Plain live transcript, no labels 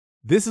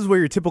This is where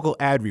your typical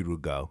ad read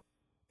would go.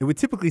 It would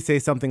typically say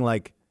something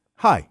like,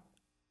 "Hi,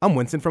 I'm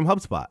Winston from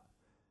HubSpot,"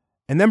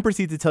 and then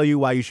proceed to tell you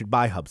why you should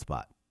buy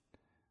HubSpot.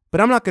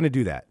 But I'm not going to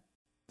do that.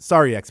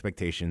 Sorry,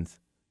 expectations.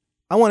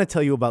 I want to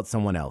tell you about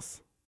someone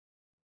else.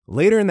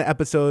 Later in the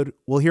episode,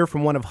 we'll hear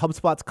from one of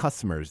HubSpot's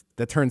customers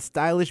that turned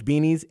stylish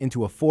beanies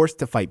into a force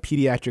to fight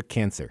pediatric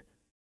cancer.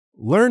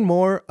 Learn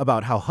more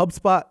about how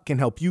HubSpot can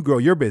help you grow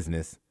your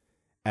business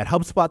at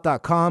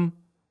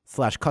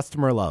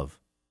HubSpot.com/customerlove.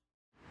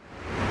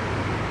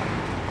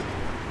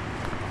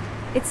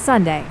 It's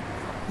Sunday,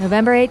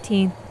 November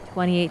 18th,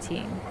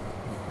 2018.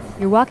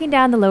 You're walking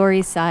down the Lower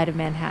East Side of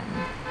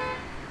Manhattan.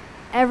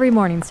 Every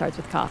morning starts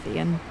with coffee,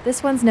 and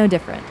this one's no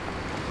different.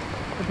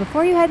 But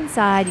before you head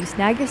inside, you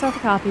snag yourself a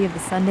copy of the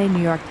Sunday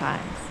New York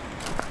Times.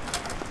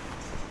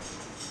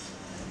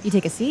 You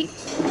take a seat,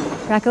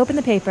 crack open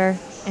the paper,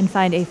 and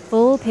find a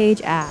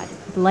full-page ad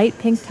with light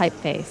pink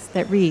typeface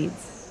that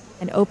reads,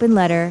 "An open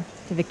letter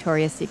to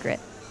Victoria's Secret."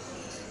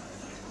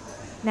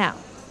 Now,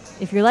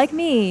 if you're like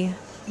me,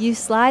 you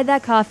slide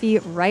that coffee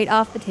right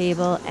off the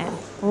table and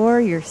pour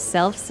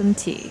yourself some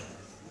tea.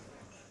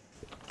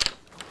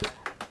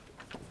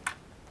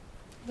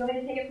 You want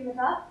me to take it from the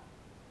top?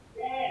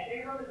 Yeah, take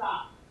it from the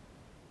top.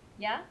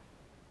 Yeah?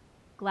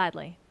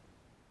 Gladly.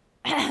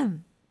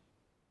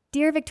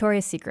 Dear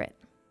Victoria's Secret,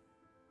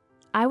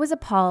 I was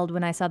appalled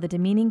when I saw the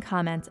demeaning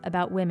comments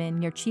about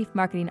women your chief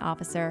marketing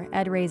officer,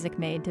 Ed Razek,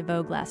 made to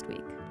Vogue last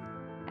week.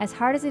 As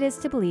hard as it is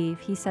to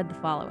believe, he said the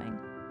following,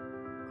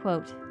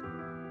 quote,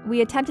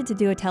 "We attempted to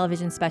do a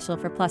television special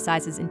for plus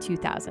sizes in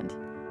 2000.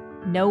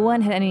 No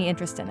one had any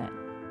interest in it.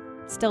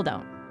 Still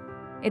don't.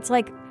 It's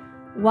like,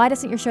 why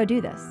doesn't your show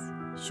do this?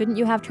 Shouldn't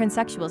you have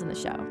transsexuals in the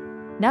show?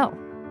 No,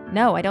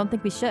 I don't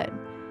think we should.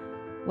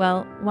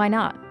 Well, why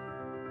not?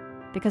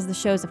 Because the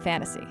show's a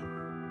fantasy."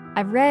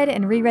 I've read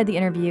and reread the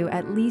interview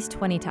at least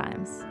 20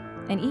 times,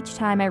 and each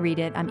time I read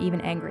it, I'm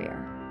even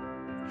angrier.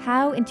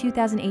 How in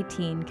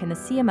 2018 can the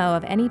CMO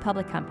of any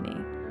public company,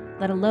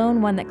 let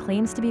alone one that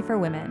claims to be for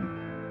women,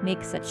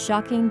 make such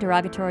shocking,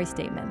 derogatory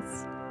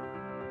statements?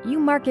 You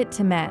market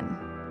to men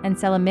and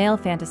sell a male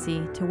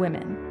fantasy to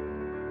women.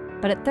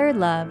 But at Third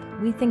Love,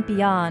 we think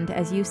beyond,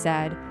 as you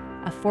said,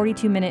 a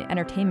 42-minute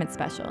entertainment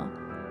special.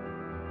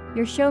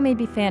 Your show may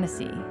be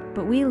fantasy,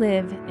 but we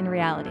live in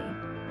reality.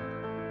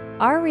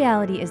 Our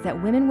reality is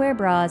that women wear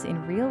bras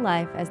in real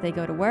life as they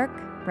go to work,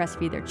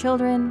 breastfeed their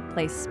children,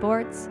 play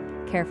sports,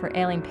 care for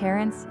ailing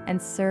parents,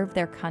 and serve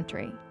their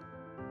country.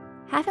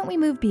 Haven't we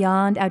moved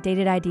beyond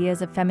outdated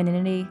ideas of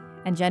femininity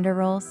and gender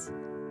roles?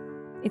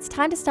 It's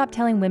time to stop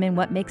telling women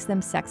what makes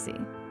them sexy.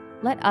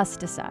 Let us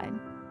decide.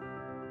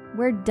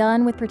 We're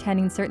done with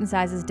pretending certain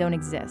sizes don't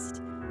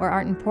exist or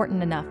aren't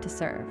important enough to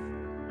serve.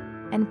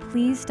 And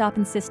please stop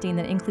insisting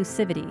that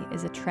inclusivity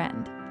is a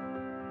trend.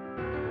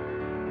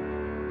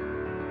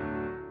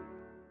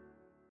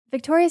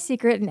 Victoria's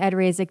Secret and Ed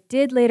Razek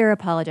did later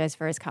apologize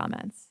for his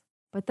comments.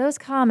 But those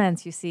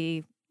comments, you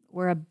see,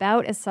 were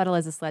about as subtle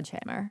as a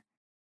sledgehammer.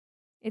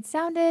 It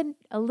sounded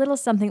a little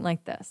something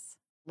like this.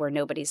 We're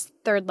nobody's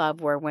third love,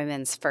 we're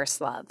women's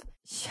first love.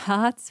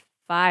 Shots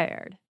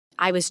fired.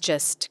 I was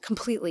just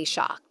completely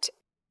shocked.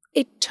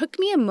 It took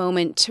me a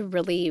moment to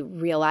really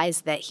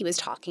realize that he was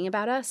talking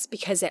about us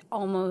because it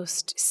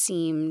almost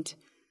seemed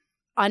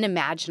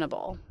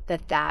unimaginable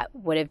that that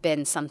would have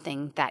been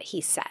something that he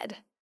said.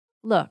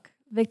 Look,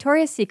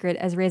 Victoria's Secret,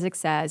 as Razek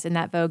says in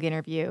that Vogue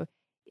interview,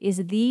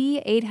 is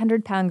the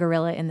 800-pound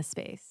gorilla in the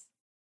space.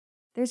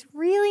 There's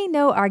really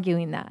no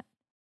arguing that.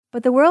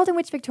 But the world in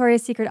which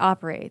Victoria's Secret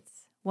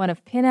operates, one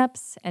of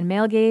pinups and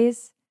male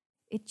gaze,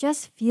 it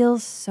just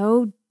feels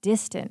so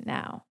distant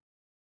now.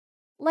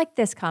 Like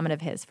this comment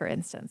of his, for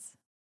instance.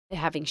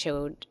 Having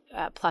showed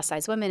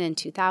plus-size women in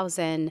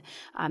 2000,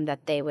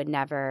 that they would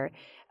never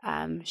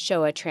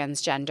show a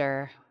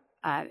transgender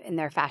in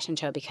their fashion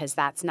show because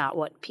that's not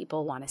what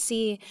people want to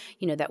see,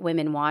 that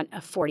women want a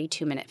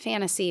 42-minute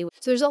fantasy.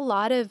 So there's a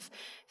lot of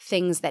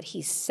things that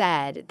he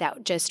said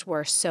that just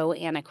were so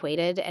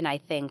antiquated and I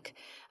think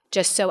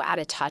just so out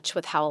of touch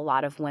with how a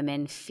lot of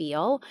women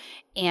feel.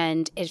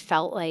 And it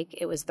felt like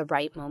it was the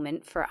right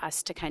moment for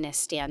us to kind of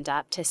stand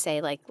up to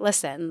say,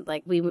 listen,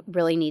 we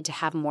really need to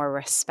have more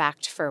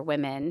respect for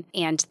women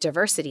and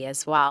diversity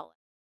as well.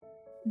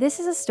 This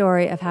is a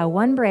story of how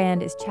one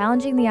brand is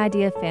challenging the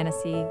idea of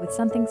fantasy with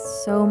something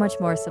so much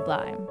more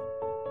sublime.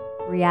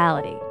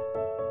 Reality.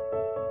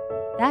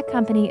 That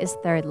company is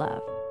Third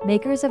Love,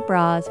 makers of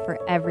bras for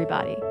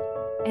everybody.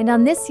 And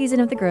on this season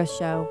of The Growth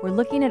Show, we're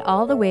looking at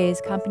all the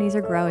ways companies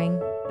are growing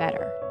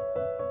better.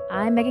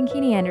 I'm Megan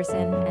Keeney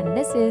Anderson, and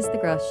this is The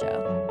Growth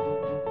Show.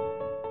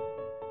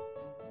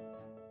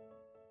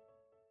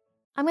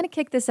 I'm going to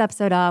kick this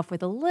episode off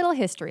with a little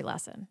history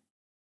lesson.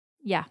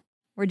 Yeah,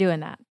 we're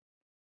doing that.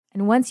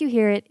 And once you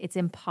hear it, it's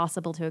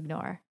impossible to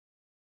ignore.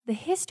 The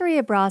history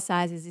of bra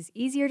sizes is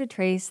easier to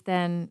trace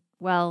than,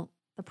 well,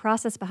 the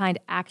process behind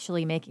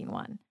actually making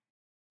one.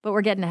 But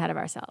we're getting ahead of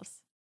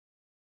ourselves.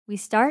 We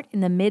start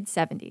in the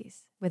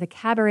mid-70s with a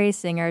cabaret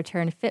singer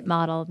turned fit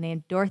model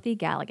named Dorothy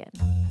Galligan.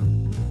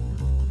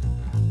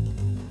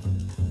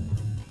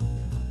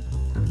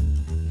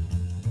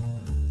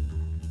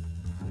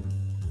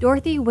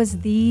 Dorothy was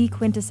the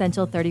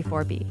quintessential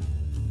 34B.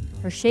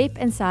 Her shape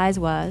and size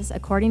was,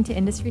 according to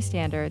industry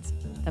standards,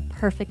 the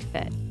perfect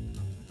fit.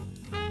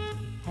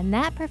 And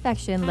that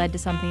perfection led to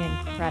something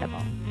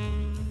incredible.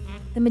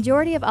 The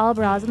majority of all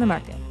bras on the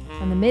market,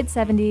 from the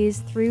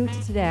mid-70s through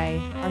to today,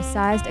 are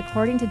sized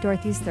according to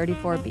Dorothy's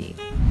 34B.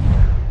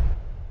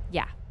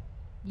 Yeah,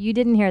 you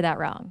didn't hear that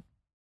wrong.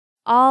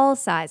 All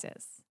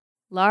sizes,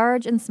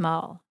 large and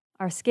small,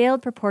 are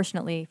scaled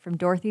proportionately from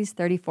Dorothy's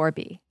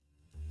 34B.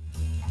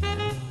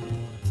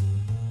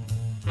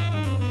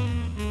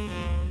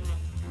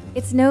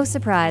 It's no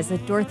surprise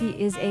that Dorothy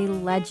is a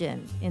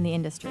legend in the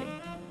industry.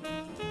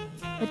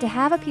 But to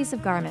have a piece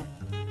of garment,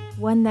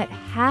 one that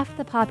half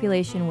the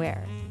population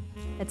wears,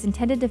 that's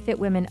intended to fit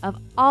women of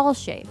all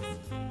shapes,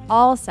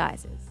 all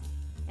sizes,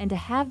 and to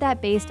have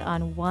that based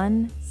on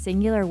one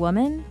singular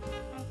woman?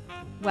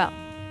 Well,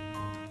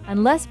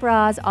 unless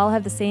bras all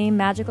have the same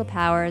magical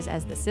powers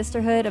as the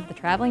sisterhood of the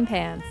traveling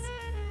pants,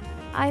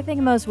 I think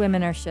most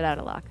women are shit out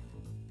of luck.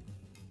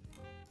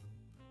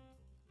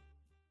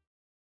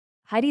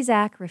 Heidi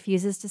Zak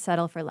refuses to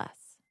settle for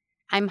less.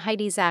 I'm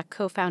Heidi Zak,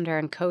 co-founder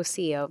and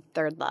co-CEO of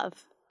ThirdLove.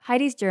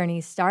 Heidi's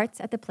journey starts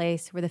at the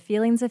place where the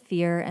feelings of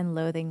fear and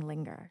loathing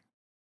linger.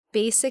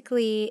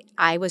 Basically,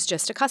 I was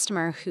just a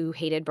customer who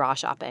hated bra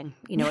shopping.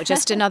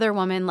 Just another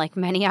woman like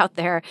many out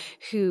there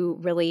who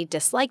really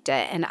disliked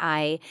it. And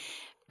I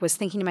was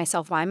thinking to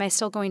myself, why am I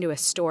still going to a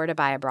store to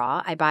buy a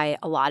bra? I buy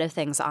a lot of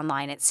things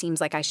online. It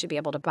seems like I should be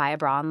able to buy a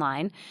bra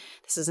online.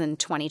 This is in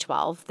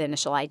 2012, the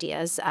initial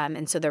ideas.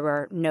 And so there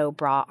were no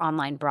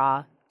online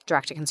bra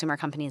direct-to-consumer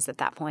companies at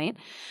that point.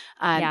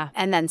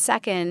 And then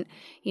second,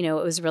 it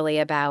was really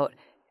about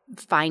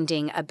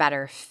finding a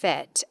better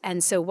fit.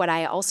 And so what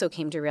I also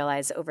came to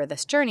realize over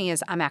this journey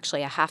is I'm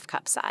actually a half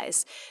cup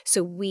size.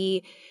 So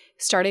we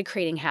started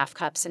creating half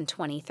cups in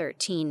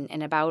 2013,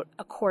 and about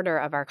a quarter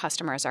of our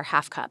customers are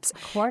half cups.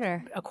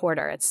 A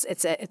quarter.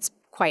 It's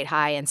quite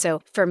high. And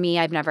so for me,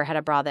 I've never had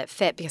a bra that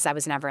fit because I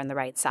was never in the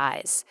right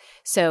size.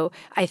 So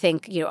I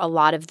think, a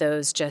lot of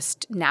those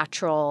just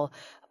natural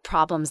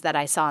problems that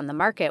I saw in the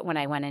market when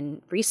I went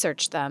and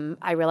researched them,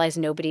 I realized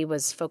nobody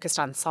was focused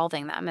on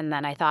solving them. And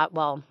then I thought,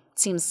 well, it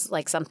seems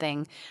like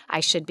something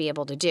I should be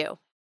able to do.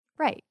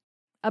 Right.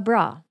 A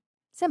bra.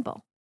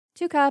 Simple.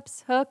 2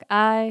 cups, hook,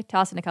 eye,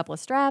 toss in a couple of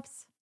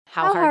straps.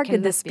 How hard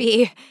can this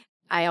be?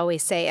 I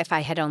always say if I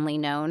had only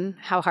known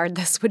how hard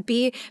this would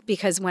be,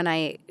 because when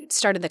I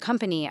started the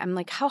company, I'm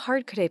like, how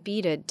hard could it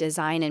be to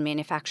design and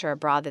manufacture a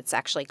bra that's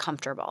actually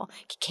comfortable?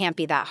 It can't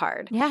be that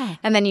hard. Yeah.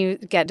 And then you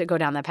get to go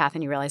down that path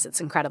and you realize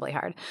it's incredibly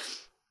hard.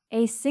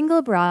 A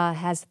single bra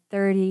has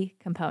 30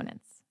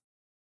 components.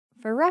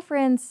 For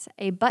reference,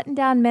 a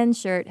button-down men's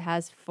shirt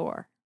has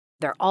 4.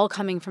 They're all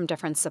coming from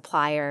different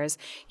suppliers.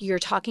 You're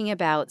talking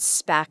about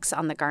specs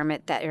on the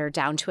garment that are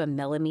down to a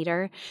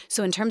millimeter.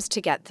 So in terms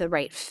to get the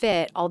right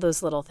fit, all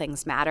those little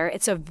things matter.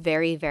 It's a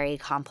very, very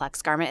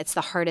complex garment. It's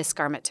the hardest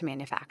garment to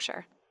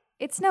manufacture.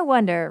 It's no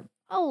wonder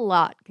a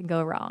lot can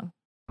go wrong.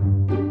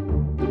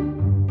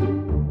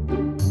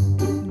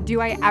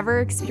 Do I ever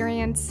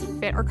experience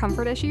fit or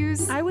comfort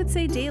issues? I would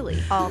say daily.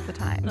 All the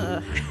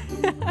time.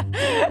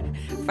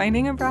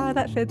 Finding a bra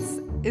that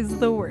fits is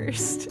the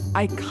worst.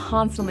 I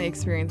constantly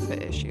experience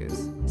fit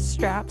issues.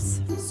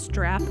 Straps,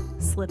 strap,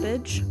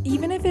 slippage.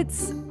 Even if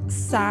it's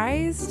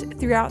sized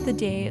throughout the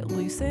day, it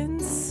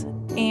loosens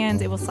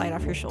and it will slide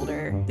off your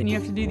shoulder. Then you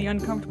have to do the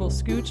uncomfortable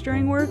scooch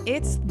during work.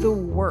 It's the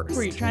worst.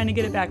 Where you're trying to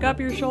get it back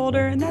up your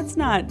shoulder, and that's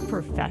not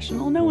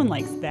professional. No one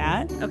likes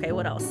that. Okay,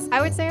 what else?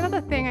 I would say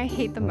another thing I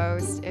hate the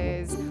most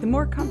is The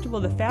more comfortable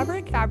the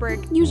fabric,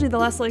 fabric. usually the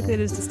less likely it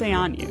is to stay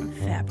on you.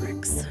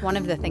 Fabrics. One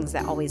of the things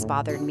that always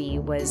bothered me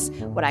was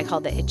what I call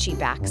the itchy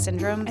back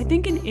syndrome. I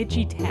think an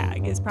itchy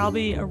tag is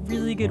probably a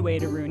really good way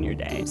to ruin your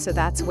day. So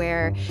that's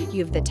where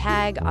you have the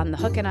tag on the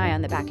hook and eye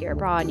on the back of your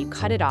bra, and you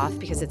cut it off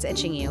because it's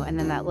itching you, and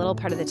then that little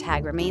part of the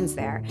tag remains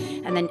there,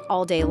 and then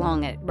all day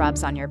long it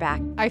rubs on your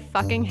back. I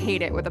fucking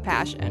hate it with a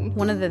passion.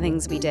 One of the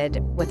things we did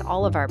with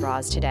all of our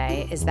bras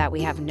today is that we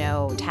have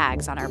no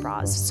tags on our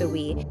bras. So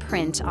we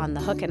print on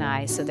the hook and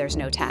eye so there's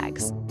no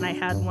tags. I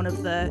had one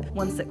of the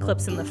ones that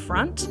clips in the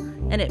front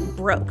and it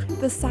broke.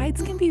 The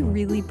sides can be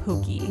really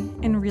pokey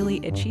and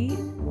really itchy.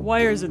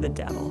 Wires are the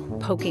devil.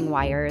 Poking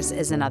wires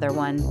is another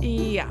one.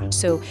 Yeah.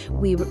 So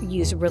we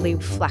use really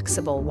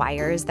flexible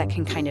wires that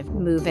can kind of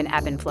move and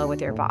ebb and flow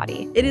with your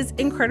body. It is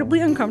incredibly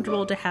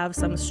uncomfortable to have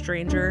some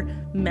stranger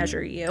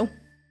measure you.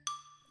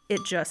 It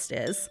just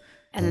is.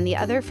 And then the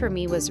other for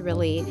me was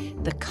really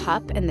the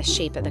cup and the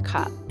shape of the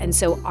cup. And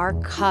so our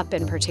cup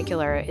in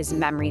particular is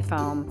memory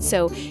foam.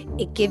 So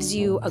it gives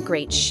you a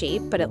great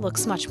shape, but it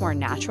looks much more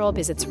natural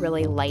because it's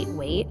really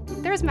lightweight.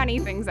 There's many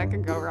things that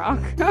could go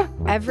wrong.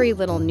 Every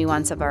little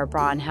nuance of our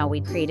bra and how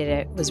we created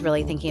it was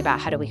really thinking about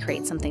how do we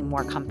create something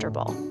more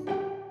comfortable.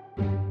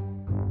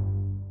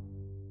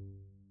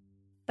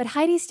 But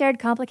Heidi stared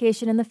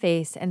complication in the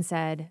face and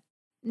said,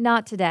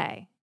 "Not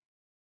today."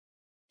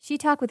 She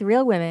talked with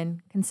real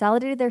women,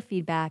 consolidated their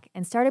feedback,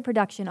 and started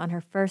production on her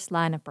first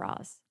line of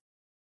bras.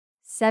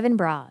 7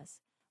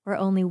 bras, where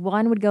only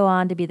one would go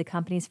on to be the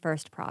company's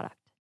first product.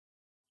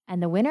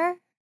 And the winner?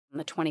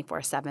 The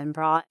 24/7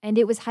 bra. And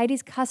it was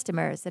Heidi's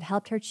customers that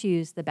helped her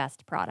choose the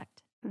best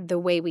product. The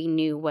way we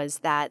knew was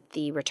that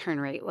the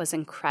return rate was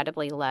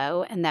incredibly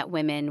low and that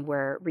women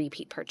were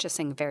repeat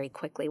purchasing very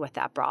quickly with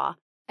that bra.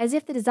 As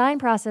if the design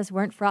process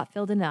weren't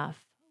fraught-filled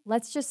enough,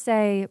 let's just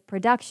say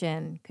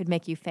production could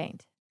make you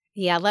faint.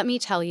 Yeah, let me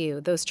tell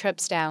you, those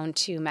trips down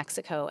to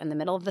Mexico in the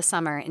middle of the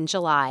summer in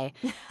July,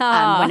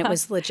 when it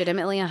was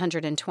legitimately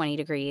 120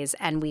 degrees,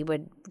 and we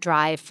would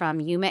drive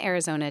from Yuma,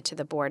 Arizona to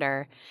the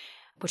border,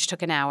 which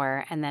took an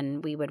hour, and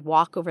then we would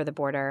walk over the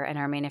border, and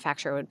our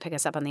manufacturer would pick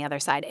us up on the other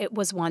side. It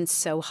was once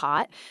so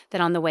hot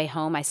that on the way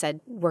home, I said,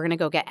 we're going to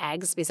go get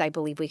eggs because I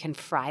believe we can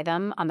fry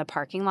them on the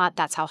parking lot.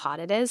 That's how hot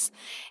it is.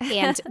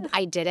 And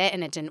I did it,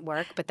 and it didn't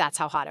work, but that's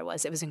how hot it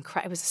was. It was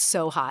it was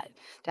so hot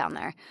down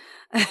there.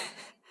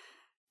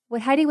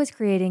 What Heidi was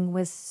creating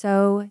was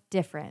so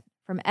different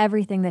from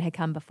everything that had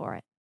come before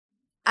it.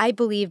 I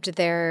believed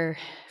there,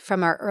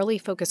 from our early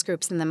focus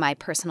groups and then my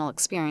personal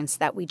experience,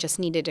 that we just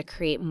needed to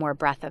create more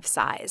breadth of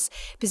size.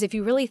 Because if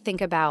you really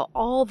think about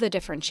all the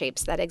different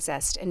shapes that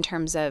exist in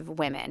terms of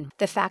women,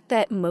 the fact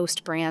that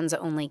most brands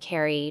only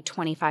carry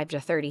 25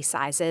 to 30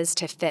 sizes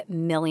to fit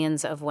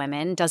millions of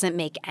women doesn't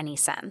make any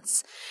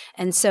sense.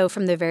 And so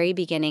from the very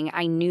beginning,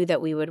 I knew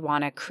that we would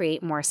want to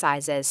create more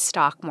sizes,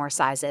 stock more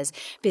sizes,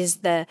 because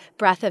the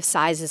breadth of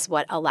size is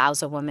what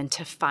allows a woman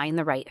to find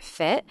the right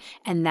fit,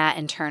 and that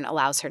in turn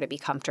allows her to be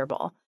comfortable.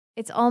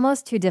 It's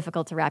almost too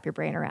difficult to wrap your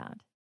brain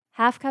around.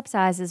 Half-cup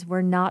sizes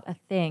were not a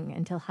thing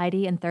until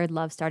Heidi and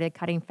ThirdLove's started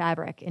cutting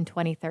fabric in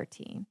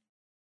 2013.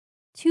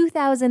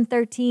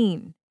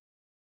 2013!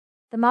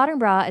 The modern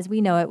bra as we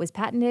know it was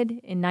patented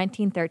in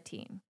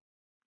 1913.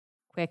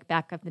 Quick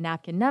back of the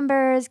napkin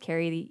numbers,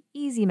 carry the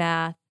easy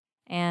math,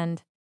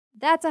 and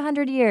that's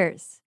 100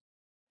 years.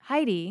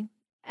 Heidi,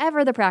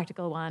 ever the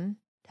practical one,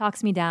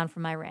 talks me down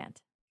from my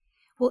rant.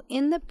 Well,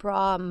 in the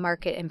bra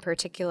market in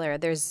particular,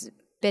 there's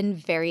been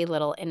very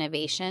little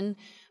innovation,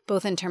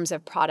 both in terms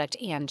of product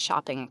and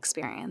shopping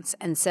experience.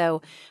 And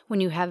so when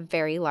you have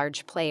very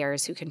large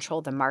players who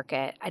control the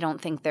market, I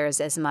don't think there's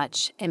as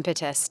much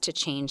impetus to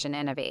change and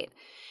innovate.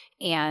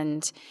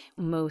 And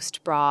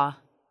most bra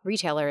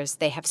retailers,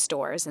 they have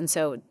stores. And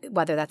so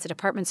whether that's a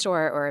department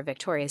store or a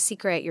Victoria's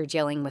Secret, you're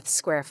dealing with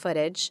square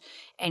footage,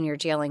 and you're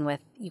dealing with,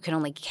 you can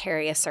only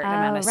carry a certain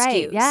amount of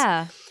SKUs.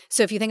 Yeah.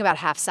 So if you think about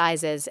half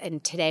sizes,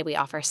 and today we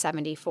offer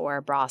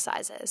 74 bra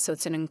sizes. So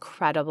it's an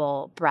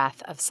incredible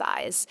breadth of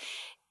size.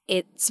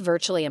 It's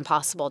virtually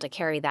impossible to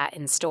carry that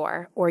in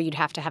store, or you'd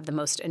have to have the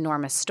most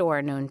enormous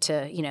store known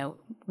to,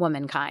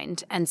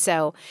 womankind. And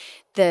so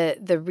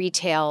the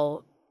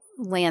retail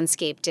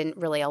landscape didn't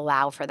really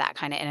allow for that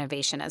kind of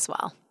innovation as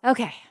well.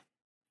 Okay.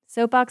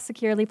 Soapbox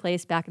securely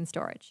placed back in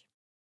storage.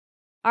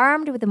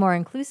 Armed with a more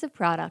inclusive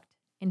product,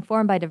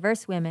 informed by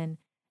diverse women,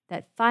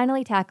 that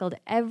finally tackled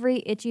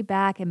every itchy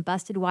back and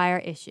busted wire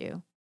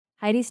issue,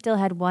 Heidi still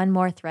had one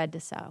more thread to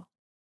sew.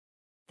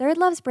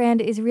 ThirdLove's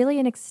brand is really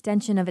an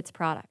extension of its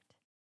product,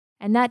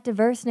 and that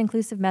diverse and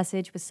inclusive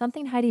message was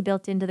something Heidi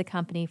built into the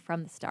company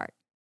from the start.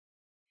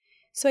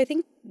 So I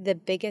think the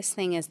biggest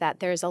thing is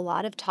that there's a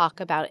lot of talk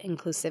about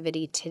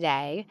inclusivity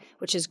today,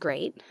 which is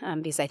great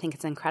because I think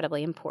it's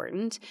incredibly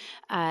important,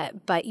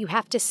 but you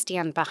have to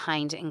stand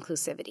behind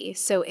inclusivity.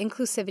 So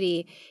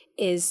inclusivity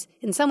is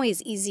in some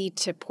ways easy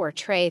to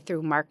portray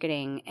through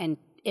marketing and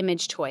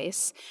image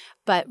choice,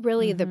 but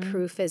really the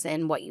proof is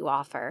in what you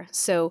offer.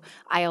 So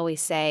I always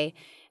say,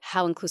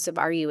 how inclusive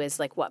are you is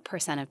like what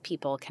 % of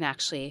people can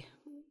actually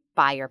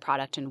buy your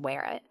product and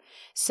wear it.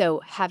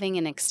 So having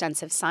an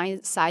extensive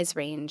size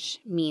range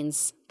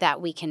means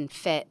that we can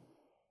fit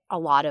a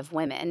lot of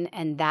women,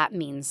 and that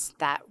means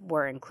that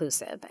we're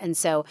inclusive. And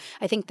so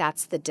I think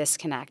that's the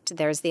disconnect.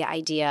 There's the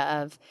idea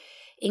of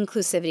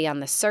inclusivity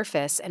on the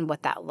surface and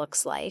what that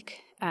looks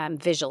like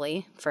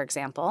visually, for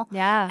example.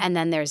 Yeah. And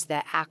then there's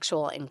the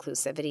actual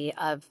inclusivity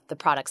of the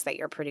products that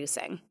you're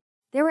producing.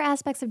 There were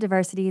aspects of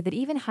diversity that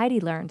even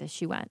Heidi learned as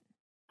she went.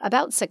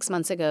 About 6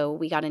 months ago,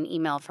 we got an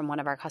email from one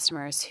of our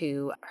customers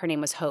who, her name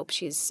was Hope.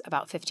 She's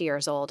about 50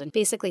 years old, and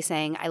basically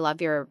saying, I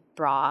love your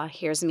bra.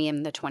 Here's me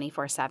in the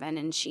 24/7.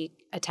 And she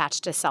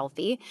attached a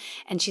selfie,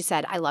 and she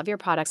said, I love your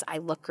products. I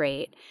look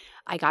great.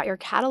 I got your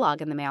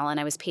catalog in the mail, and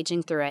I was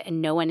paging through it, and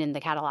no one in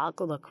the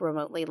catalog looked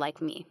remotely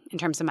like me in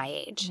terms of my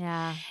age.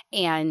 Yeah.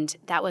 And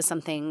that was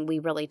something we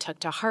really took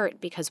to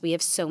heart because we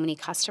have so many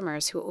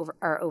customers who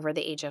are over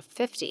the age of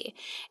 50,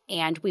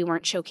 and we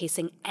weren't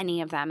showcasing any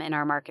of them in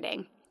our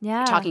marketing.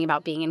 Yeah. Talking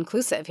about being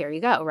inclusive, here you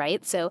go,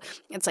 right? So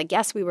it's like,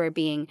 yes, we were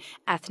being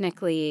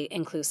ethnically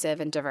inclusive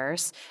and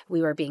diverse.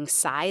 We were being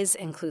size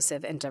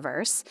inclusive and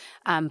diverse,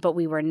 but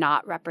we were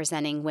not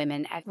representing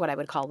women at what I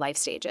would call life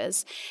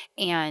stages.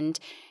 And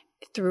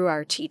through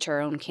our Teach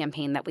Our Own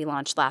campaign that we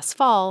launched last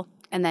fall,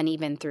 and then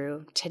even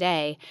through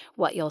today,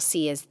 what you'll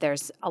see is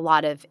there's a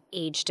lot of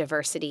age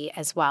diversity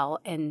as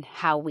well in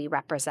how we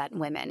represent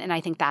women. And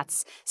I think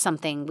that's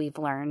something we've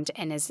learned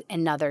and is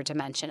another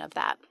dimension of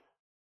that.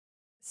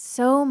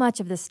 So much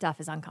of this stuff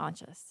is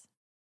unconscious.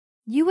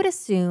 You would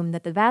assume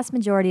that the vast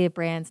majority of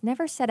brands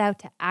never set out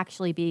to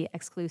actually be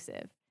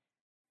exclusive.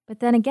 But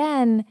then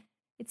again,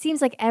 it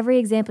seems like every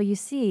example you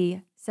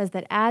see says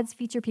that ads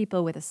feature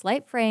people with a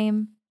slight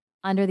frame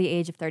under the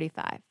age of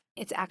 35.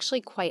 It's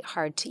actually quite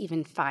hard to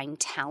even find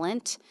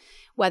talent,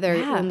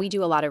 when we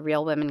do a lot of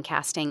real women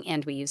casting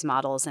and we use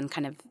models and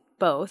kind of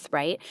both,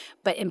 right?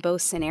 But in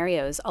both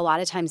scenarios, a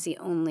lot of times the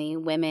only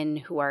women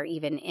who are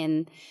even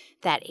in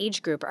that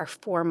age group are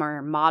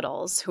former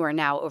models who are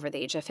now over the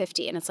age of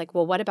 50. And it's like,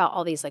 well, what about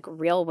all these like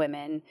real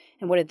women?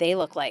 And what did they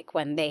look like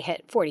when they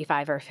hit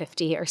 45 or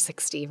 50 or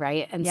 60,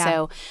 right? And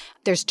so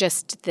there's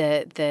just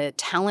the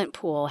talent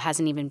pool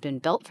hasn't even been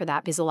built for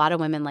that, because a lot of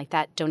women like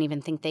that don't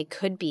even think they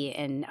could be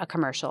in a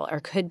commercial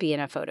or could be in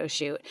a photo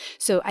shoot.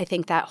 So I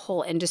think that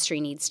whole industry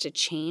needs to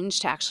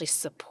change to actually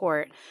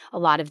support a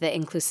lot of the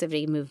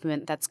inclusivity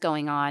movement that's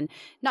going on,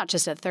 not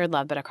just at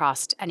ThirdLove, but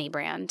across any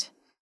brand.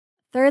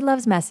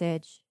 ThirdLove's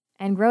message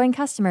and growing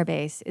customer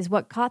base is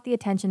what caught the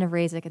attention of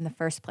Razek in the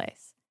first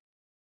place.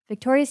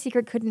 Victoria's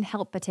Secret couldn't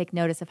help but take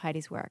notice of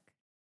Heidi's work.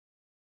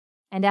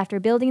 And after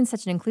building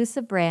such an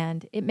inclusive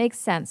brand, it makes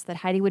sense that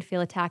Heidi would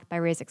feel attacked by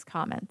Razek's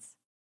comments.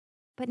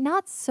 But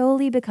not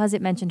solely because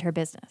it mentioned her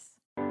business.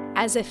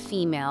 As a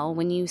female,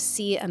 when you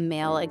see a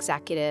male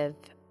executive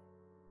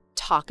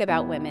talk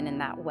about women in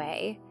that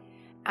way,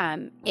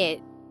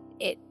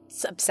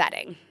 it's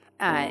upsetting,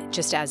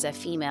 just as a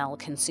female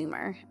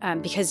consumer,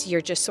 because you're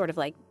just sort of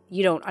like,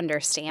 you don't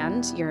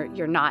understand.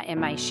 You're not in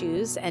my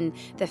shoes, and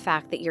the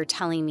fact that you're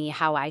telling me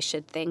how I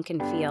should think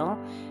and feel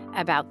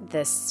about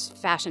this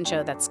fashion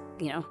show that's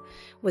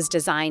was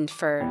designed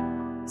for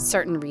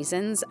certain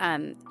reasons.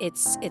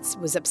 It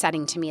was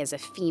upsetting to me as a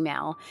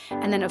female,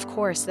 and then of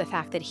course the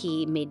fact that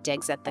he made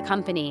digs at the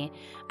company.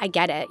 I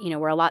get it.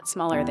 We're a lot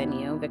smaller than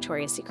you,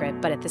 Victoria's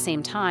Secret, but at the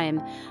same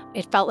time,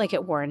 it felt like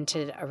it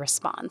warranted a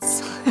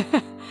response.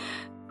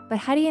 But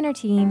Heidi and her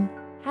team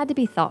had to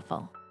be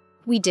thoughtful.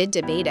 We did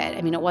debate it.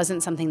 I mean, it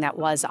wasn't something that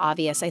was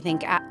obvious. I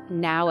think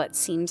now it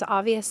seems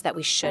obvious that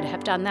we should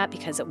have done that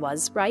because it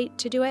was right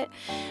to do it.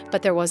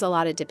 But there was a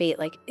lot of debate,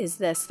 like, is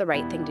this the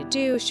right thing to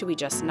do? Should we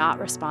just not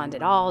respond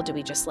at all? Do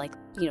we just,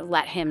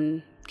 let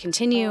him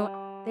continue?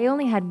 They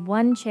only had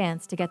one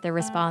chance to get their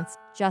response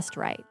just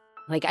right.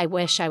 I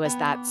wish I was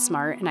that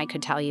smart and I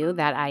could tell you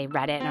that I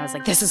read it and I was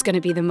like, this is going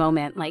to be the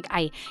moment.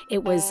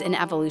 It was an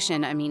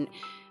evolution. I mean,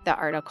 the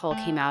article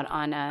came out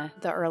on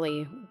the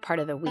early part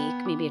of the week,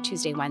 maybe a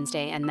Tuesday,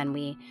 Wednesday, and then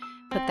we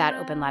put that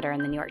open letter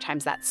in the New York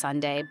Times that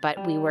Sunday,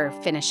 but we were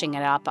finishing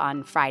it up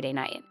on Friday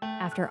night.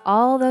 After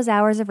all those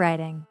hours of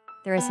writing,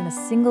 there isn't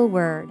a single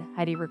word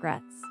Heidi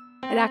regrets.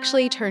 It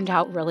actually turned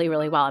out really,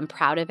 really well. I'm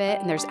proud of it,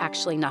 and there's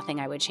actually nothing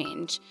I would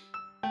change.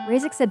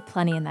 Razek said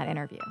plenty in that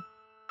interview.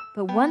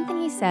 But one thing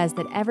he says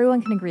that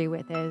everyone can agree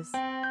with is,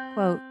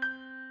 quote,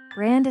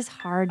 brand is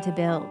hard to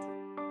build.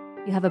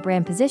 You have a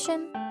brand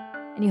position,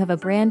 and you have a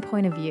brand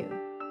point of view.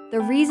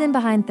 The reason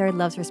behind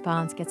ThirdLove's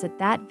response gets at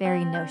that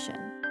very notion.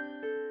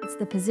 It's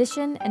the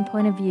position and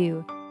point of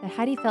view that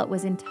Heidi felt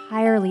was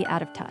entirely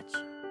out of touch.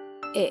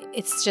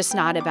 It's just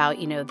not about,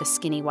 the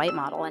skinny white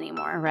model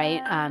anymore,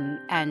 right?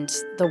 And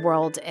the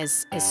world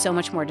is so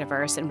much more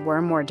diverse, and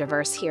we're more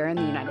diverse here in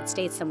the United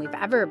States than we've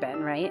ever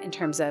been, right? In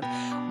terms of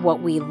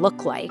what we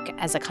look like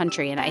as a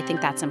country. And I think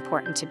that's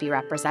important to be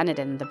represented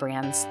in the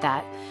brands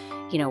that,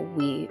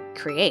 we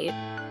create.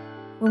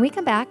 When we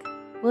come back,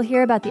 we'll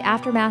hear about the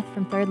aftermath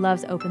from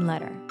ThirdLove's open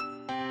letter.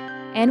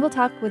 And we'll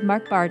talk with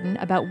Mark Barden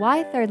about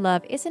why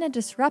ThirdLove isn't a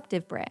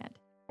disruptive brand.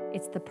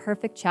 It's the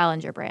perfect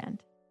challenger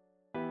brand.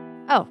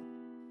 Oh,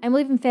 and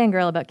we'll even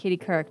fangirl about Katie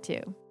Couric,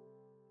 too.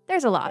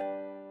 There's a lot.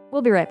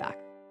 We'll be right back.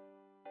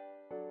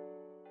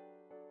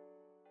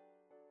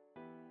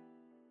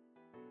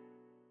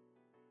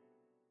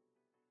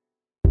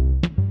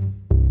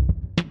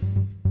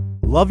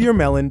 Love Your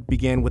Melon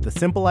began with the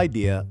simple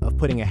idea of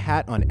putting a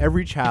hat on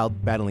every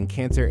child battling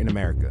cancer in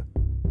America.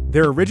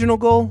 Their original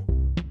goal?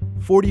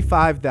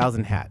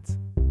 45,000 hats.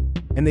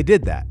 And they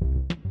did that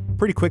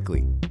pretty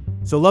quickly.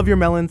 So Love Your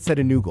Melon set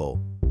a new goal,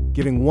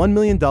 giving $1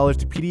 million to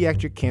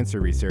pediatric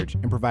cancer research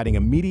and providing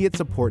immediate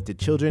support to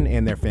children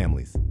and their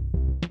families.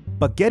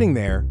 But getting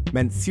there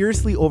meant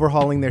seriously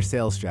overhauling their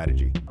sales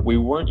strategy. We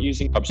weren't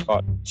using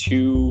HubSpot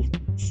too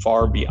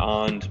far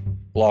beyond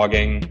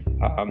blogging,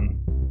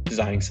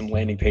 designing some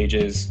landing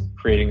pages,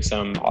 creating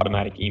some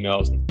automatic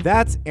emails.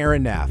 That's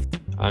Aaron Naft.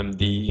 I'm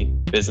the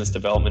business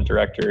development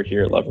director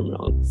here at Love Your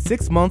Melon.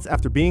 6 months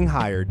after being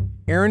hired,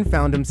 Aaron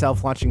found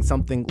himself launching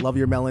something Love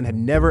Your Melon had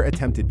never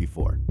attempted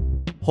before: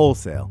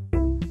 wholesale.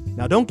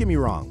 Now, don't get me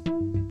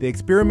wrong. They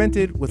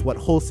experimented with what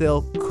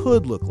wholesale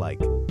could look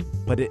like,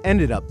 but it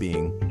ended up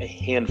being a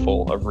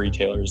handful of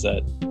retailers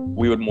that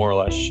we would more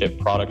or less ship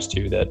products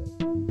to that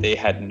they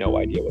had no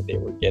idea what they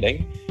were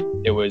getting.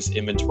 It was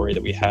inventory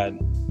that we had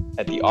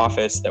at the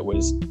office that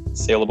was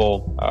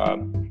saleable,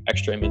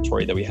 extra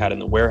inventory that we had in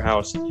the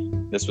warehouse.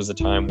 This was a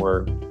time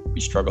where we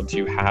struggled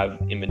to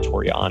have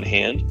inventory on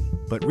hand.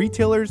 But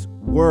retailers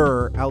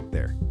were out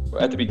there.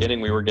 At the beginning,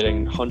 we were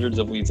getting hundreds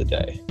of leads a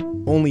day.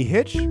 Only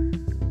hitch?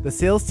 The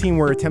sales team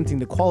were attempting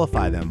to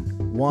qualify them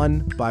one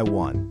by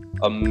one.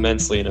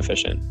 Immensely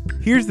inefficient.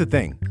 Here's the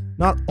thing.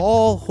 Not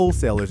all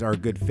wholesalers are a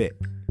good fit.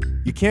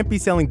 You can't be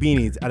selling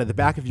beanies out of the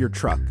back of your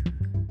truck.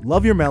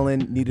 Love Your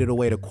Melon needed a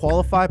way to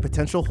qualify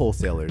potential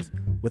wholesalers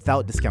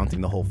without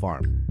discounting the whole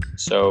farm.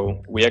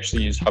 So we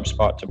actually used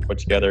HubSpot to put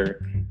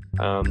together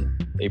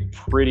a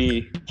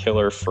pretty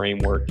killer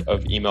framework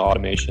of email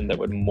automation that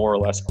would more or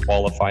less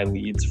qualify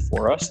leads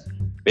for us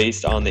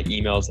based on the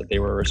emails that they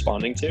were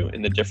responding to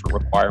and the different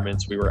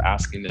requirements we were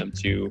asking them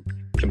to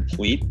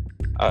complete.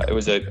 It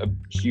was a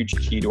huge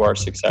key to our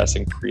success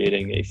in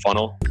creating a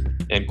funnel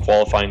and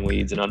qualifying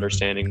leads and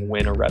understanding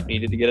when a rep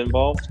needed to get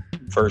involved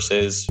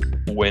versus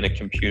when a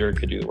computer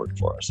could do the work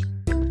for us.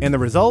 And the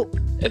result?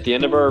 At the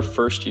end of our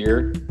first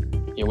year,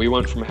 we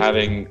went from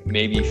having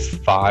maybe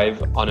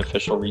 5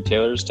 unofficial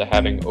retailers to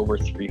having over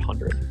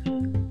 300.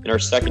 In our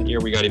second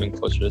year, we got even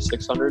closer to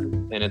 600,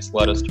 and it's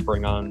led us to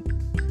bring on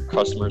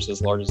customers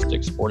as large as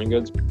Dick's Sporting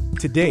Goods.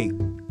 To date,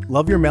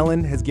 Love Your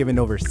Melon has given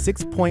over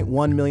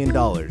 $6.1 million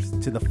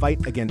to the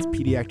fight against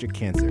pediatric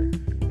cancer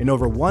and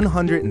over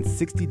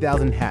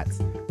 160,000 hats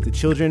to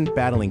children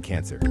battling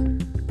cancer.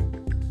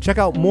 Check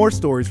out more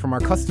stories from our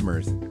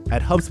customers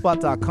at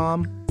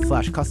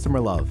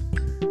HubSpot.com/customerlove.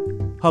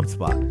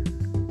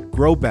 HubSpot.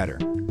 Grow better.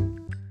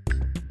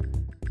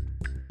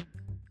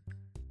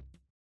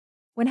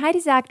 When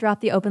Heidi Zak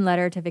dropped the open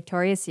letter to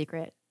Victoria's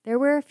Secret, there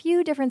were a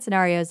few different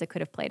scenarios that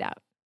could have played out.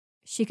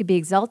 She could be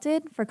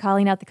exalted for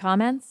calling out the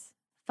comments,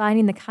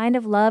 finding the kind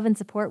of love and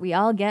support we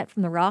all get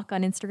from The Rock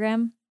on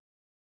Instagram.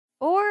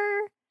 Or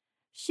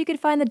she could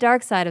find the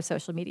dark side of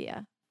social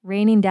media,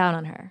 raining down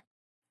on her,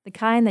 the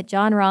kind that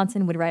Jon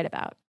Ronson would write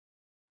about.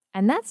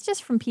 And that's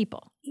just from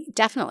people.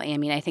 Definitely. I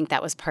mean, I think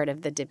that was part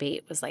of the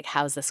debate was like,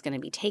 how's this going to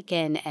be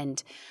taken?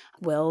 And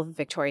will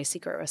Victoria's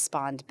Secret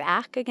respond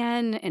back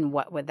again? And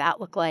what would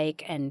that look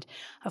like? And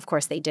of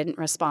course, they didn't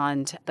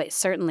respond, but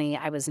certainly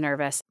I was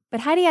nervous. But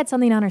Heidi had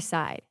something on her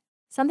side,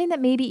 something that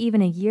maybe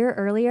even a year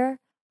earlier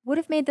would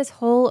have made this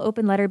whole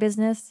open letter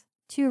business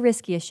too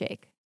risky a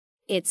shake.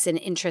 It's an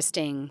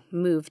interesting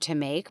move to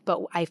make, but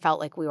I felt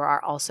like we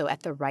were also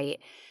at the right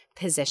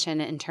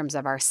position in terms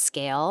of our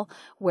scale,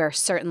 where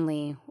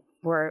certainly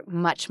we're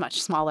much, much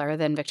smaller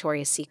than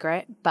Victoria's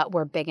Secret, but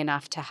we're big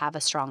enough to have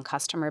a strong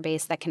customer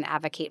base that can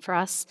advocate for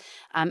us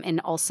and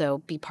also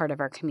be part of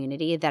our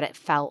community, that it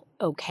felt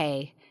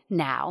okay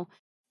now.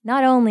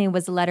 Not only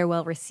was the letter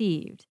well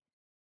received,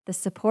 the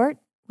support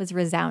was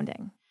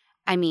resounding.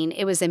 I mean,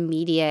 it was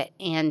immediate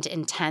and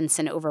intense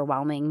and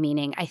overwhelming,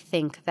 meaning I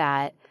think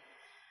that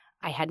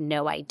I had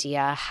no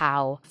idea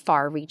how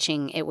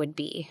far-reaching it would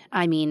be.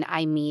 I mean,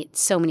 I meet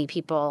so many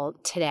people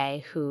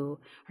today who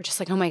are just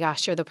like, oh my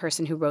gosh, you're the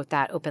person who wrote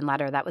that open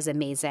letter. That was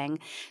amazing.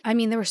 I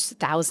mean, there were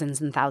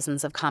thousands and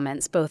thousands of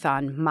comments, both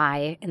on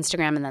my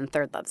Instagram and then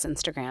ThirdLove's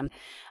Instagram.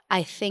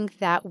 I think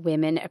that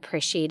women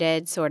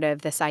appreciated sort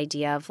of this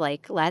idea of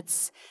like,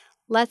 let's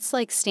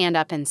like stand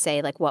up and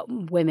say like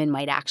what women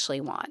might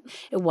actually want.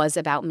 It was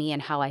about me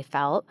and how I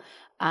felt.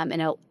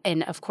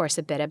 And of course,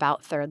 a bit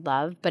about Third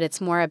Love, but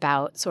it's more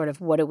about sort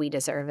of what do we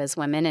deserve as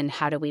women and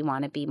how do we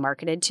want to be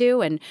marketed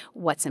to and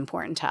what's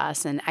important to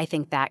us. And I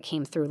think that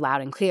came through loud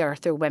and clear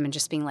through women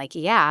just being like,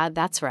 yeah,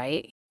 that's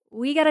right.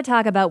 We got to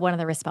talk about one of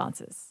the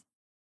responses.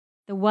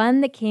 The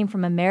one that came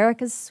from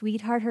America's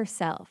sweetheart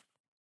herself,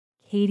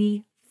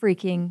 Katie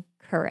freaking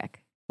Couric.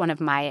 One of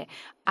my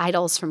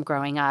idols from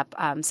growing up,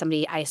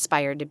 somebody I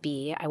aspired to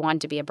be. I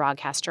wanted to be a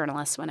broadcast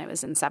journalist when I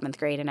was in 7th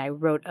grade, and I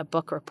wrote a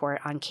book report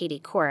on Katie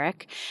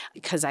Couric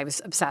because I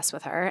was obsessed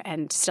with her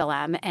and still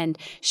am, and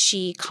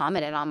she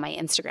commented on my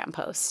Instagram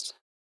post.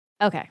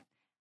 Okay.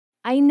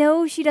 I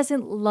know she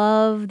doesn't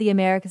love the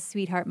America's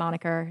Sweetheart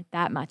moniker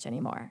that much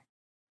anymore,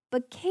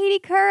 but Katie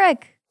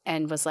Couric.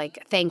 And was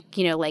like, thank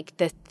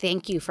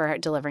you for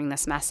delivering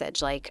this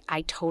message. Like,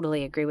 I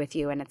totally agree with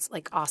you. And it's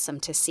like awesome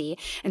to see.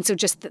 And so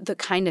just the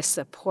kind of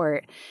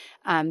support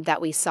that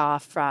we saw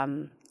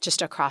from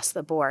just across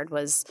the board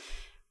was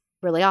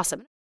really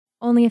awesome.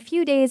 Only a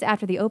few days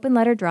after the open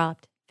letter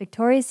dropped,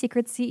 Victoria's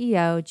Secret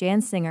CEO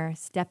Jan Singer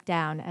stepped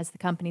down as the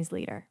company's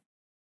leader.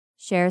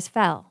 Shares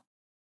fell.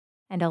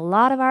 And a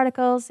lot of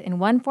articles, in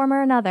one form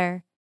or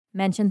another,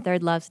 mentioned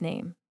ThirdLove's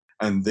name.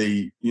 And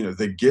the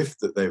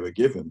gift that they were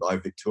given by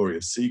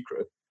Victoria's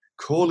Secret,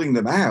 calling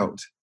them out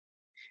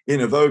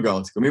in a Vogue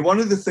article. I mean, one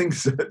of the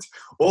things that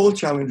all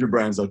challenger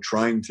brands are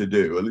trying to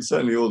do, and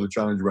certainly all the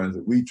challenger brands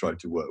that we try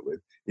to work with,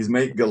 is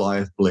make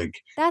Goliath blink.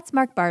 That's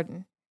Mark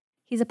Barden.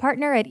 He's a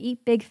partner at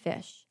Eat Big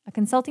Fish, a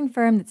consulting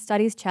firm that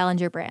studies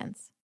challenger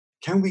brands.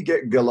 Can we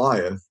get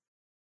Goliath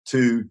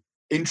to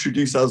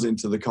introduce us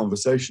into the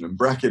conversation and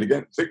bracket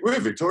again? We're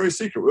Victoria's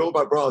Secret. We're all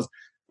about bras.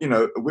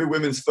 We're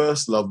women's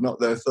first love, not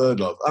their third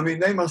love. I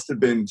mean, they must have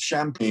been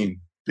champagne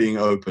being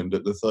opened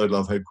at the Third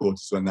Love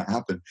headquarters when that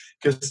happened.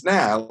 Because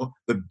now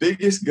the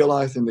biggest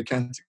Goliath in the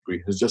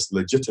category has just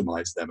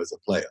legitimized them as a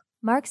player.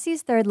 Mark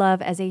sees Third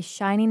Love as a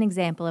shining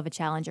example of a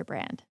challenger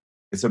brand.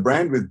 It's a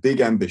brand with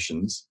big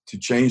ambitions to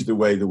change the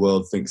way the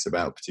world thinks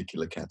about a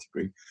particular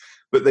category,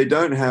 but they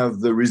don't have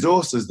the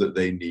resources that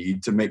they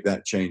need to make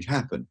that change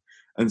happen.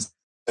 And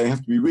they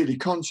have to be really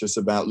conscious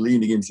about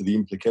leaning into the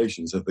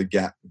implications of the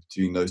gap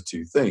between those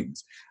two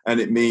things. And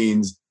it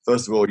means,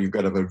 first of all, you've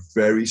got to have a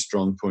very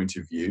strong point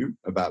of view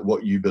about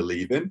what you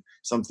believe in,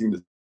 something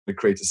that's going to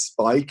create a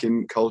spike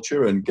in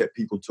culture and get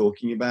people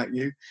talking about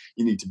you.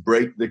 You need to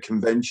break the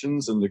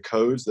conventions and the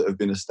codes that have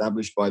been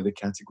established by the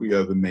category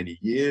over many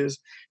years.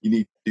 You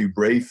need to do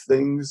brave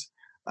things,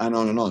 and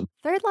on and on.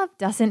 Third Love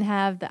doesn't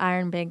have the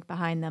Iron Bank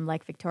behind them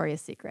like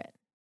Victoria's Secret.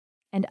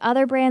 And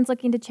other brands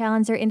looking to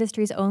challenge their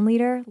industry's own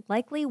leader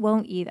likely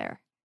won't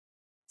either.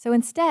 So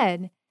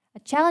instead, a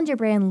challenger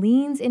brand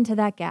leans into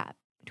that gap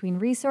between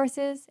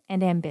resources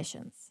and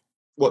ambitions.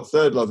 What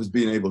Third Love has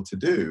been able to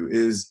do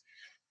is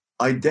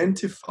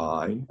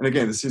identify, and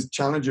again, this is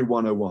Challenger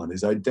 101,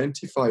 is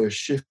identify a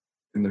shift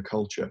in the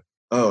culture.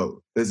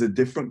 Oh, there's a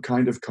different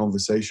kind of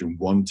conversation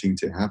wanting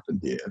to happen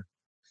here.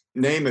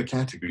 Name a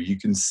category, you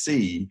can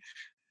see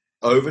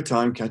over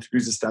time,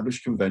 categories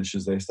establish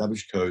conventions, they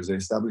establish codes, they're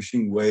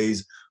establishing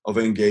ways of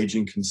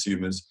engaging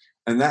consumers,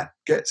 and that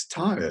gets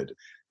tired.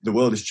 The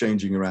world is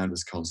changing around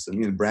us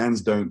constantly, and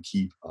brands don't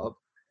keep up.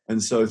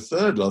 And so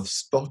Third Love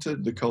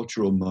spotted the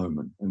cultural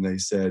moment, and they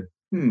said,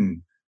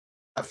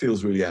 that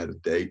feels really out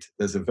of date.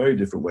 There's a very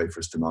different way for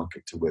us to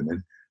market to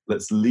women.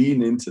 Let's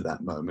lean into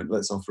that moment.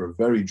 Let's offer a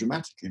very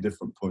dramatically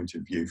different point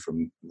of view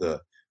from the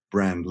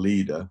brand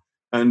leader,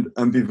 and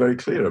be very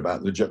clear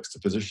about the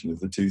juxtaposition of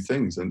the two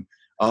things. And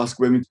ask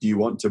women, do you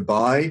want to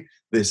buy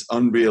this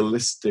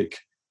unrealistic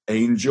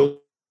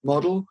angel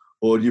model,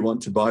 or do you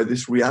want to buy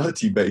this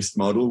reality-based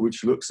model,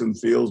 which looks and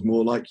feels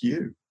more like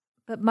you?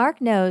 But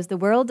Mark knows the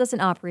world doesn't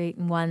operate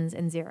in ones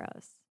and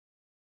zeros.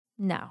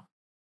 No.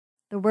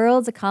 The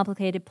world's a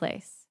complicated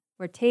place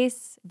where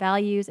tastes,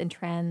 values, and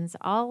trends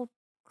all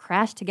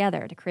crash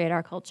together to create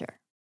our culture.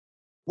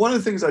 One of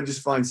the things I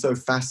just find so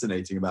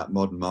fascinating about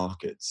modern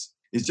markets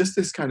is just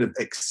this kind of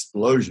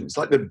explosion. It's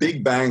like the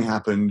Big Bang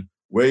happened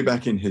way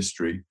back in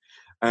history,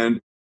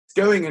 and it's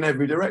going in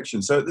every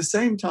direction. So at the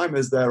same time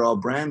as there are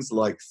brands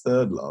like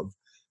Third Love,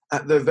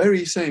 at the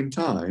very same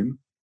time,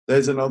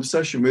 there's an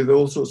obsession with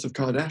all sorts of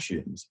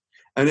Kardashians.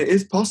 And it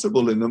is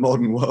possible in the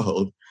modern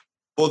world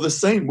for the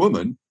same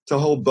woman to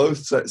hold both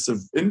sets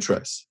of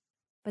interests.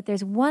 But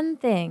there's one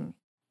thing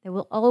that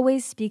will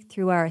always speak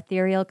through our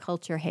ethereal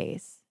culture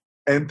haze.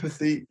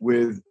 Empathy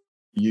with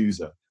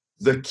user.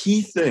 The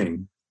key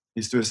thing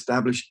is to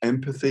establish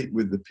empathy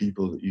with the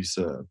people that you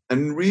serve.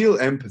 And real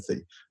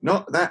empathy,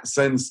 not that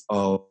sense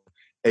of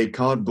a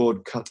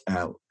cardboard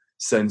cutout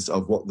sense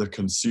of what the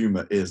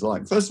consumer is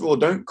like. First of all,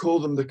 don't call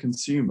them the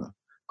consumer.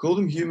 Call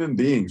them human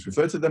beings.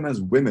 Refer to them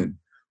as women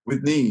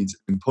with needs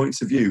and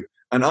points of view,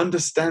 and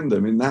understand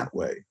them in that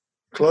way.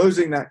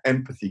 Closing that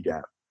empathy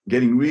gap,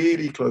 getting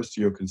really close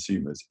to your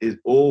consumers, is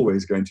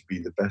always going to be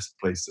the best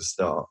place to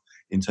start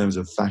in terms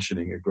of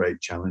fashioning a great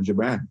challenger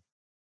brand.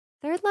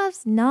 Third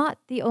Love's not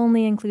the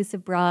only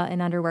inclusive bra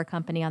and underwear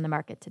company on the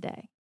market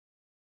today.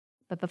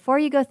 But before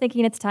you go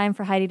thinking it's time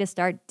for Heidi to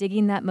start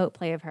digging that moat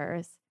play of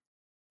hers,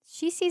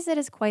 she sees it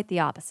as quite the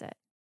opposite.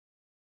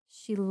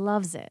 She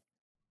loves it.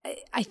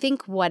 I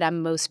think what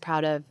I'm most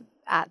proud of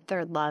at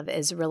Third Love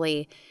is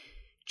really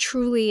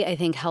truly, I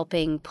think,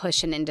 helping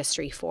push an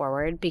industry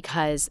forward,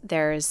 because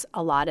there's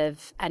a lot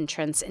of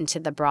entrance into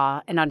the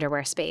bra and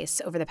underwear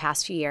space over the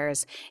past few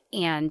years.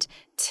 And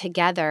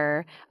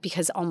together,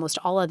 because almost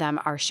all of them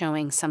are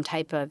showing some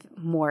type of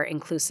more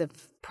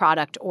inclusive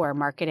product or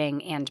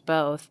marketing and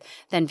both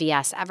than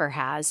VS ever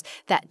has,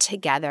 that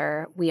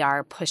together we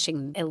are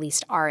pushing at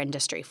least our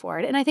industry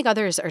forward. And I think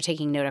others are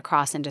taking note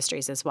across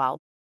industries as well.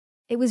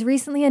 It was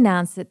recently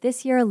announced that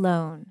this year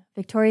alone,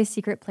 Victoria's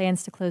Secret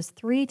plans to close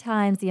 3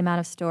 times the amount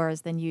of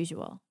stores than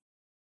usual.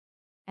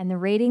 And the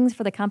ratings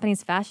for the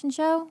company's fashion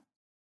show?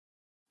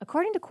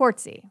 According to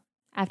Quartzy,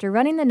 after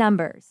running the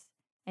numbers,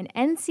 an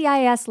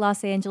NCIS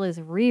Los Angeles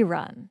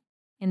rerun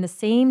in the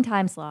same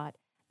time slot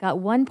got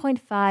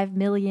 1.5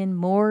 million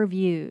more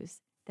views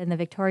than the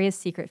Victoria's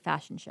Secret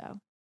fashion show.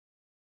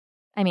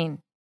 I mean,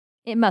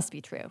 it must be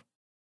true.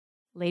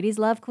 Ladies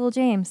love Cool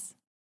James.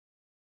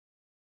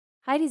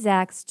 Heidi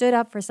Zak stood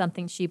up for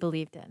something she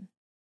believed in.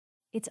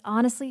 It's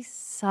honestly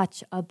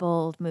such a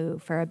bold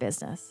move for a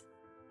business.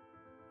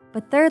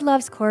 But Third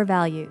Love's core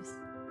values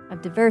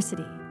of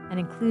diversity and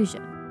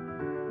inclusion,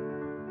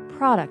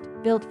 product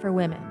built for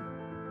women,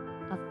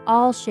 of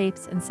all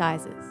shapes and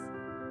sizes,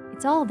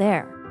 it's all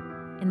there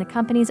in the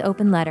company's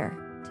open letter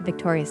to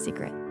Victoria's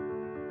Secret.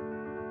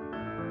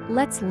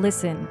 Let's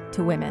listen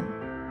to women.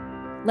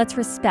 Let's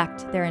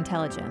respect their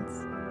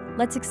intelligence.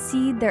 Let's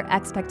exceed their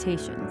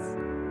expectations.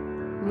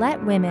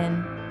 Let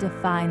women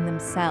define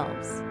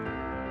themselves.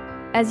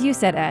 As you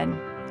said, Ed,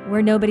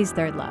 we're nobody's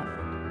third love.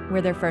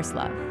 We're their first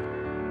love.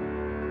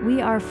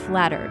 We are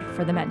flattered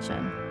for the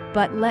mention,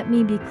 but let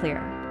me be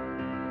clear.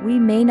 We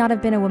may not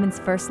have been a woman's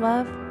first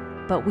love,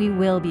 but we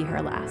will be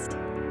her last.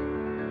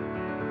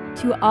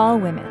 To all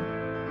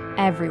women,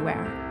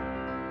 everywhere,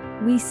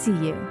 we see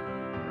you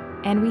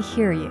and we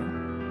hear you.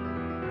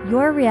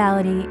 Your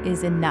reality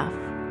is enough.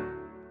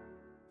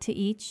 To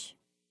each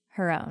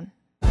her own.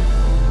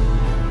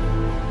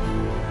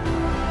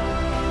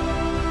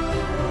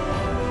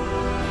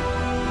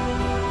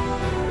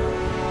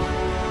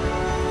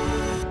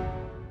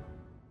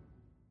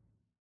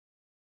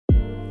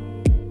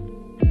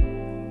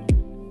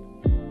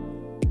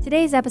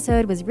 Today's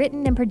episode was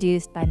written and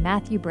produced by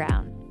Matthew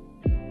Brown.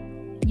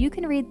 You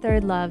can read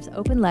ThirdLove's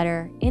open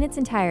letter in its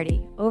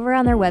entirety over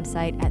on their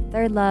website at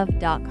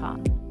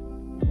thirdlove.com.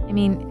 I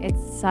mean,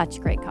 it's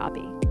such great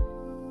copy.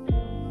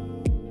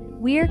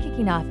 We're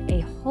kicking off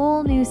a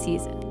whole new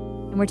season,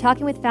 and we're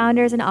talking with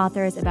founders and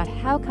authors about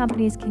how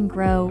companies can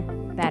grow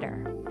better.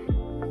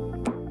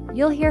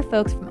 You'll hear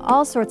folks from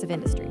all sorts of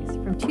industries,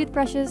 from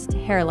toothbrushes to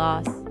hair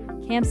loss,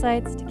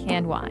 campsites to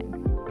canned wine.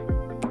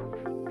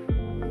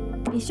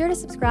 Be sure to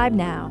subscribe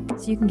now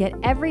so you can get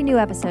every new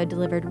episode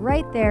delivered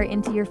right there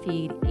into your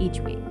feed each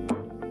week.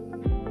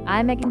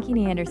 I'm Megan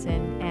Keeney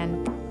Anderson,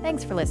 and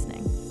thanks for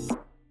listening.